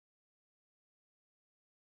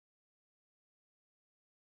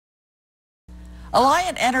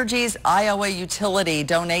Alliant Energy's Iowa Utility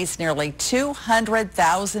donates nearly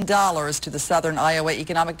 $200,000 to the Southern Iowa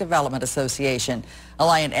Economic Development Association.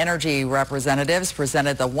 Alliant Energy representatives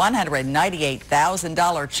presented the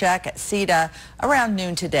 $198,000 check at SIEDA around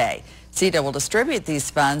noon today. SIEDA will distribute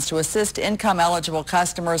these funds to assist income-eligible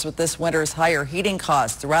customers with this winter's higher heating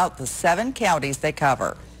costs throughout the 7 counties they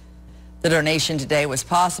cover. The donation today was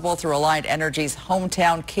possible through Alliant Energy's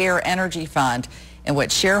Hometown Care Energy Fund, in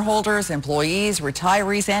which shareholders, employees,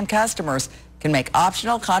 retirees, and customers can make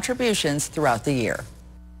optional contributions throughout the year.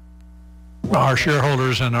 Our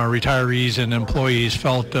shareholders and our retirees and employees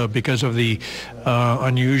felt because of the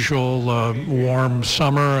unusual warm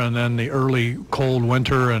summer and then the early cold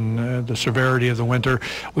winter and the severity of the winter,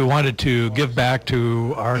 we wanted to give back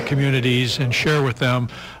to our communities and share with them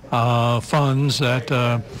funds that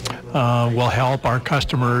will help our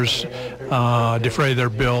customers defray their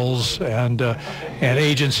bills, and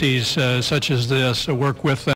agencies such as this work with them.